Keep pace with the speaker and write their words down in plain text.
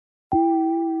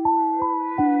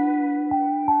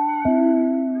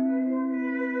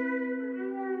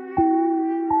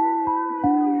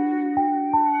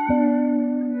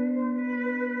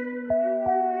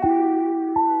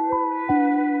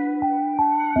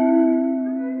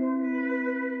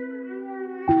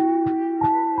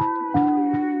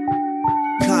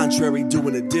contrary,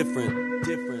 doing it different.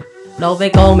 Đối với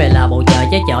con, mẹ là bầu trời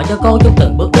che chở cho con trong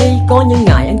từng bước đi. Có những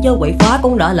ngày ăn chơi quậy phá,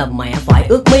 con đã làm mẹ phải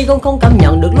ước mi. Con không cảm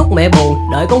nhận được lúc mẹ buồn,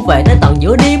 đợi con về tới tận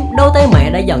giữa đêm. Đôi tay mẹ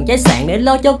đã dần cháy sạn để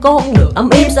lo cho con được ấm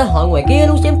im. Xã hội ngoài kia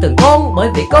luôn xem từng con, bởi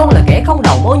vì con là kẻ không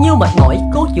đồng. Bao nhiêu mệt mỏi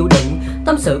cố chịu đựng,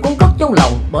 tâm sự cũng cất trong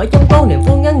lòng. Bởi trong con niềm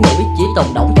vui ngắn ngủi chỉ tồn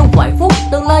động trong vài phút.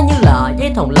 Tương lai như là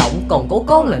dây thòng lọng, còn của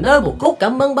con là nơi buộc cút.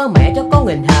 Cảm ơn ba mẹ cho con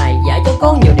hình hài, dạy cho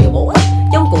con nhiều điều bổ ích.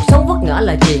 Trong cuộc sống vất ngã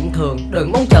là chuyện thường,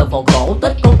 đừng mong chờ vào khổ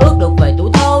tích. Con ước được về tuổi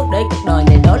thơ để cuộc đời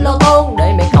này đỡ lo toan,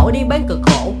 để mẹ khỏi đi bán cực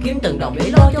khổ kiếm từng đồng để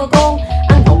lo cho con.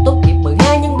 Anh học tốt nghiệp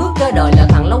 12 nhưng bước ra đời là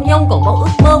thằng Long Nhông, còn bao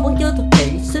ước mơ vẫn chưa thực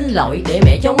hiện. Xin lỗi để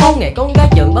mẹ cho mong ngày con ra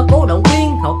trường ba cố động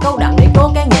viên học cao đẳng để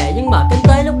có cái nghề, nhưng mà kinh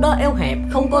tế lúc đó eo hẹp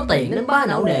không có tiền nên ba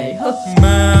não nề.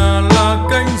 Mẹ là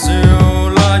cánh diều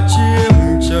là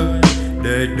chim trời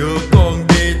để đưa con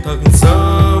đi thật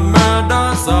giờ. Mẹ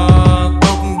đã già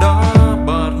tóc đã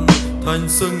bạc thanh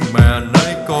xuân mẹ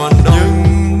nay còn đâu,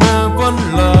 nhưng mẹ vẫn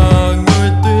là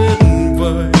người tuyệt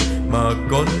vời mà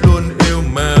con luôn yêu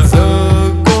mẹ. Giờ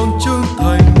con trưởng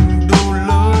thành đủ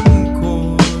lớn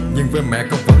khôn, nhưng với mẹ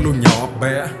con vẫn luôn nhỏ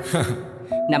bé.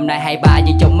 Năm nay 23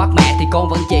 nhưng trong mắt mẹ thì con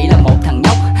vẫn chỉ là một thằng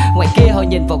nhóc. Ngoài kia họ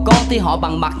nhìn vào con thì họ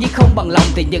bằng mặt nhưng không bằng lòng.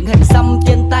 Thì những hình xăm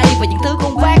trên tay và những thứ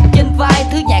con vác trên vai,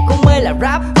 thứ nhạc con mê là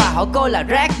rap và họ coi là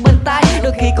rap bên tai.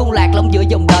 Đôi khi con lạc lõng giữa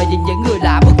dòng đời nhìn những người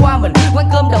lạ bước qua mình. Quán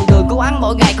cơm đầu đường con ăn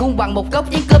mỗi ngày không bằng một cốc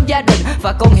chén cơm gia đình.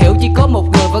 Và con hiểu chỉ có một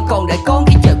người vẫn còn đợi con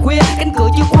khi trời khuya. Cánh cửa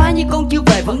chưa khóa nhưng con chưa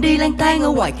về vẫn đi lang thang ở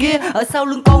ngoài kia. Ở sau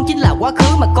lưng con chính là quá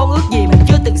khứ mà con ước gì mình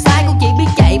chưa từng sai. Con chỉ biết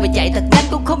chạy và chạy thật nhanh,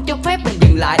 con không cho phép mình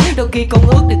dừng lại. Đôi khi con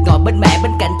ước được ngồi bên mẹ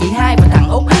bên cạnh chị hai và thằng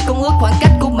Út. Con ước khoảng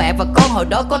cách của mẹ và con hồi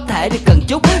đó có thể được gần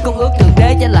chút. Con ước thượng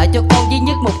đế trả lại cho con duy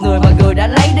nhất một người mà người đã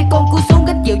lấy, để con cúi xuống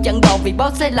gánh chịu trận đòn vì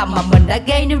bao sai lầm mà mình đã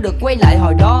gây. Nếu được quay lại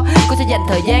hồi đó, con sẽ dành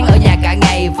thời gian ở nhà cả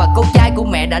ngày. Và con trai của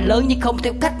mẹ đã lớn nhưng không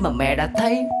theo cách mà mẹ đã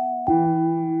thấy.